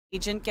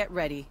Agent, get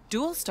ready.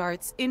 Duel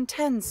starts in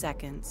 10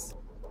 seconds.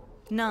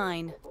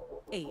 9,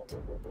 8,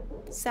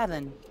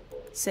 7,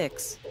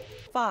 6,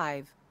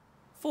 5,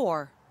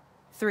 4,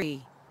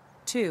 3,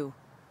 2,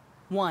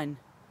 1.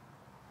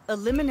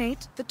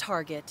 Eliminate the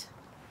target.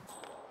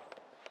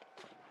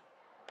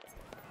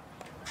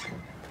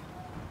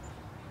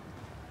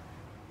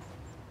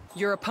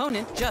 Your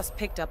opponent just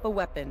picked up a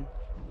weapon.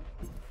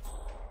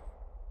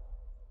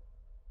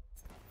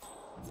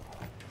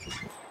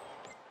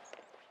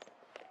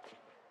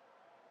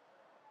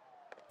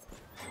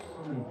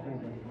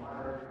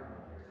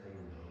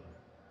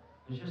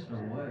 There's just no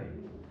way.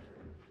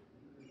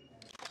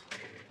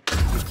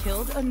 You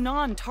killed a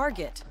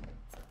non-target.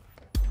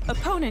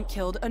 Opponent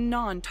killed a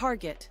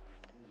non-target.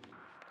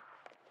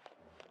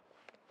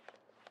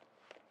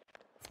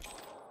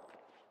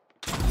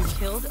 You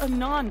killed a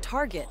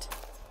non-target.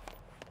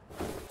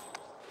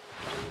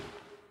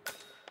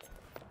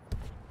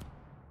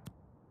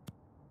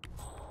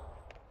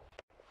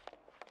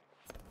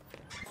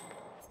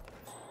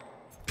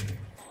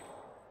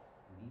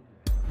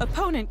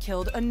 Opponent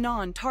killed a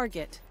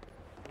non-target.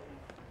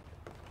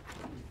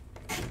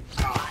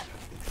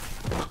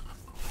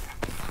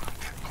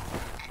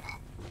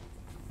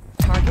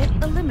 Target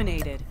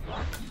eliminated.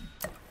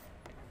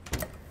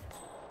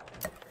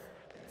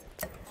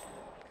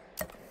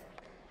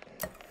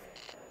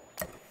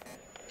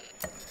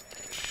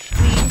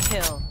 Clean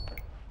kill.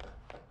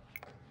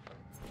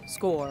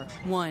 Score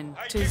 1-0.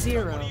 What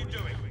are you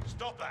doing?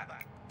 Stop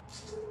that.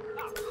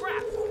 Oh,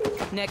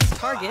 crap. Next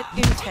target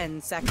in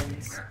 10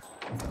 seconds.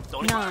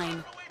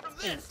 9,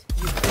 8.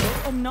 You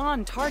killed a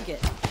non-target.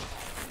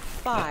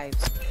 5.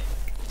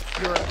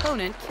 Your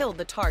opponent killed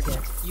the target.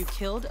 You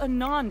killed a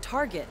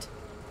non-target.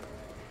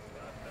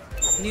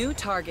 New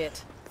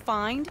target.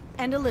 Find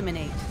and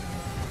eliminate.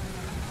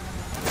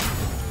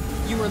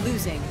 You are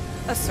losing.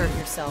 Assert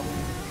yourself.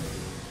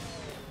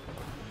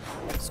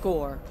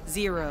 Score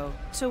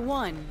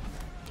 0-1.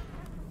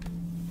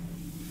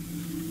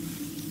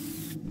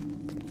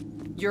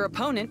 Your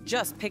opponent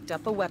just picked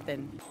up a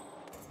weapon.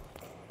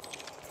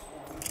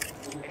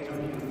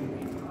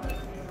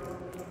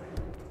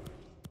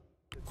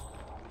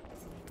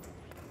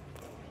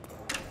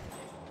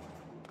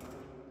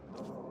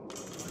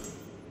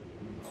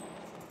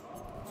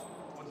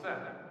 What's that?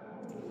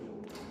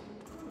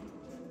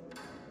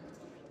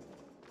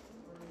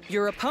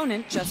 Your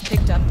opponent just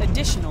picked up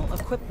additional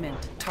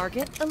equipment.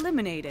 Target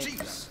eliminated.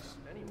 Jeez.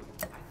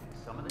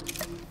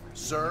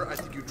 Sir, I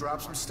think you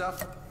dropped some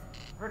stuff.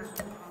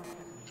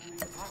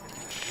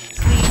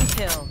 Clean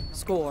kill.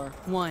 Score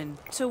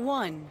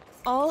 1-1.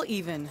 All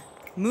even.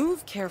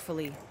 Move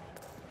carefully.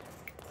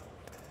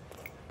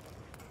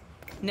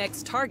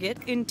 Next target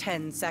in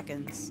 10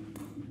 seconds.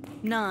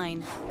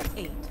 9,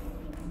 8,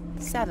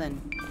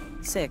 7,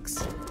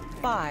 6,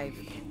 5,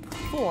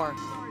 4,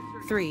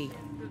 3,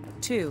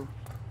 2,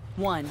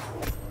 1.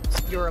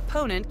 Your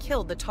opponent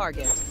killed the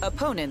target.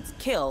 Opponent's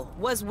kill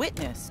was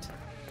witnessed.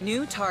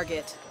 New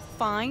target.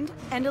 Find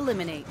and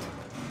eliminate.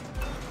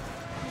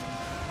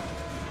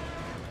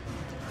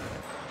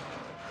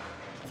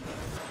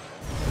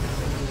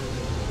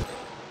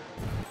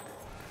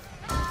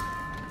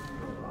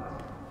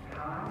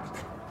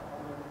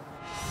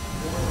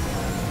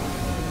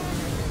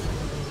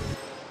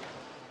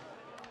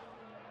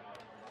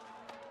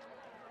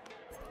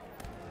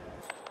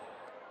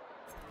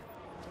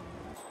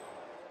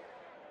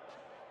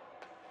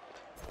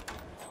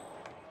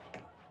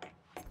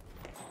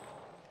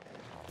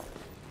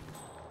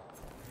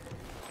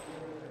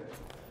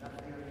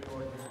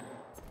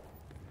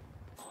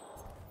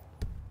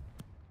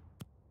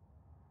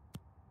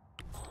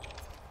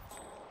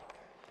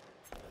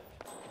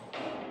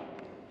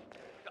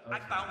 I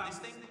found this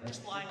thing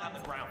just lying on the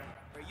ground.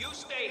 You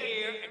stay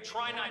here and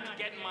try not to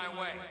get in my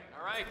way,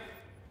 all right?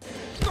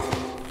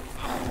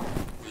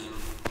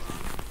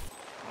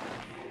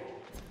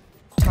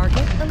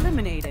 Target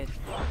eliminated.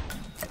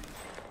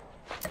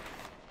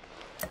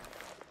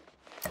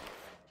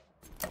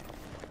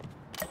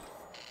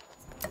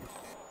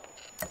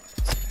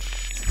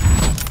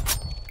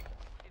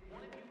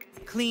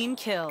 Clean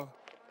kill.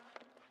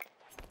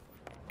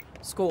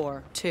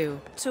 Score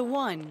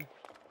 2-1.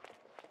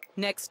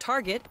 Next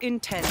target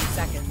in 10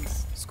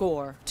 seconds.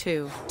 Score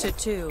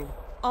 2-2.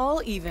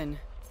 All even.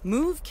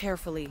 Move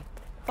carefully.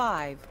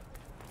 5,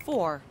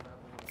 4,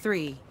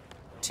 3,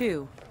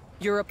 2.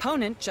 Your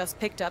opponent just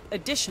picked up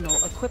additional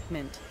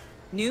equipment.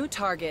 New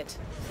target.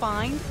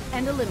 Find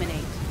and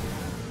eliminate.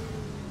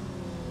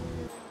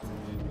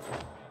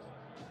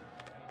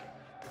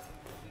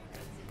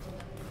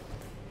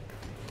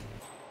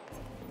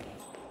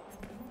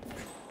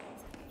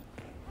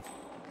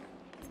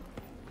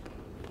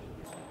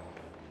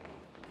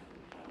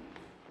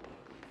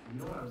 You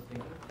know what I was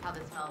thinking? How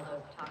the smell of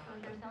those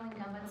tacos they're selling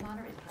down by the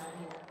water is telling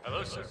you.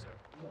 Hello, sir.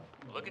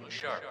 Looking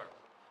sharp.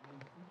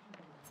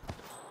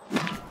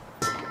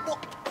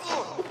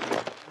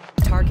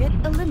 Target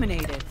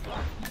eliminated.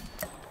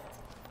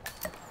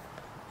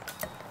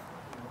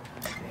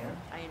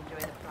 I enjoy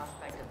the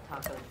prospect of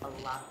tacos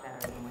a lot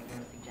better than what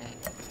you're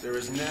suggesting. There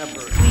is never.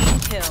 Clean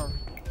kill.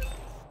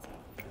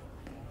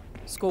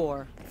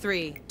 Score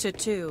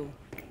 3-2.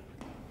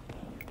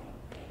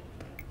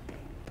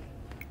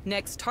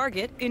 Next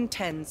target in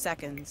 10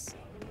 seconds.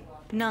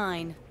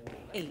 9,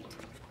 8,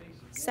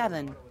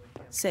 7,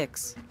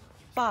 6,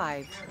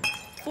 5,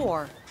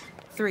 4,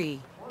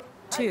 3,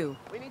 2,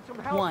 We need some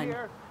help 1.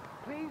 here.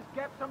 Please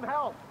get some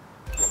help.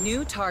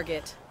 New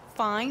target.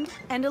 Find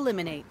and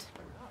eliminate.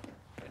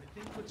 And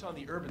if it puts on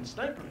the urban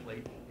sniper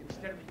plate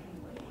instead of the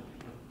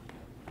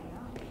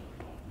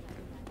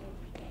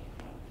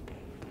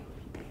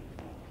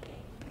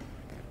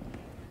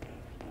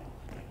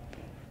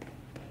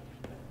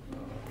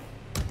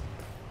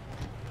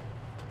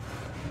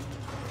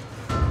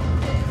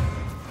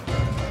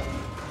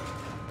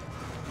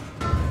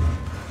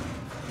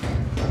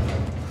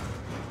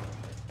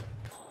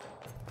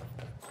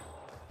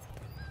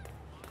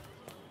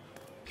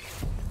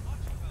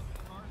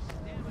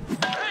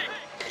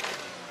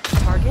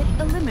Target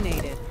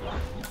eliminated.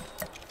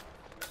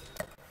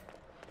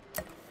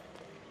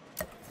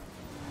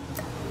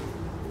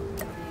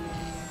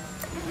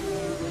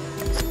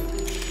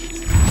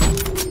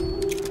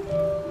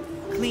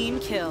 Clean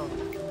kill.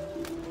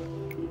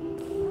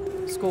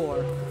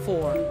 Score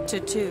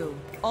 4-2.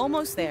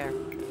 Almost there.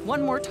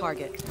 One more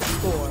target.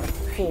 Score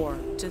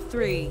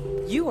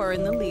 4-3. You are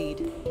in the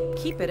lead.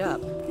 Keep it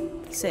up.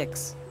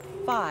 6,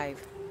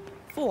 5,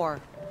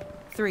 4,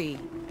 3,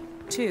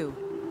 2,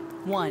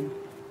 1.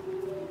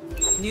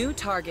 New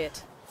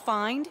target.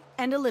 Find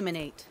and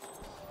eliminate.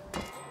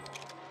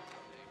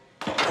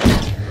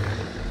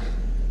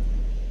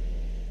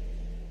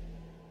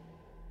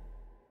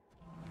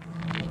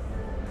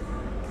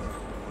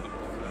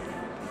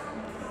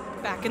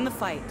 Back in the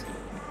fight.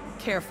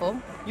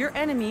 Careful, your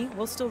enemy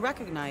will still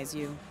recognize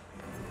you.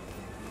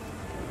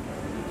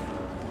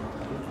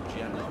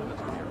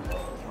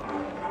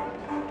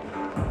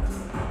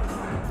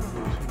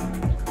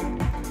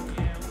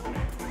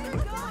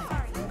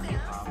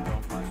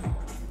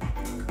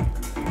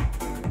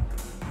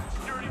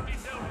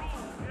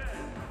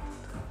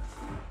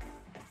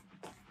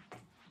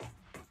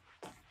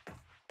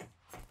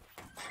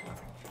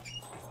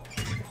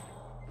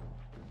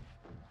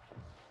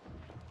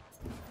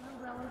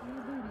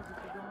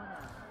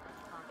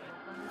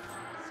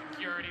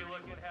 Security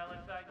looking hella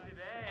tight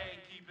today,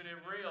 keeping it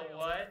real,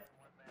 what?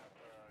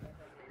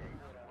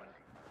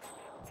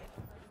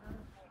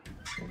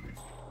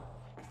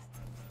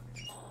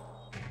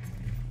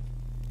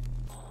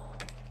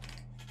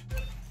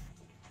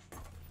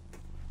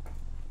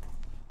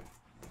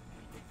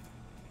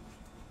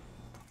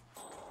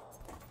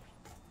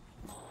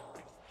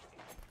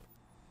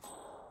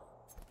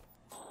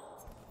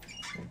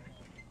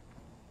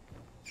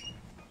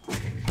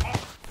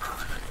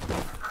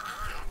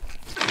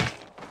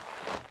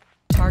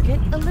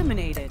 Target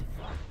eliminated.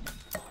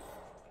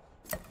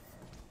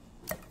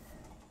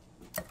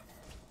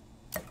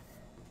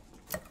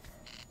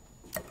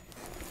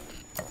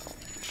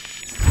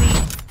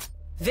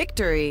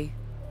 Victory!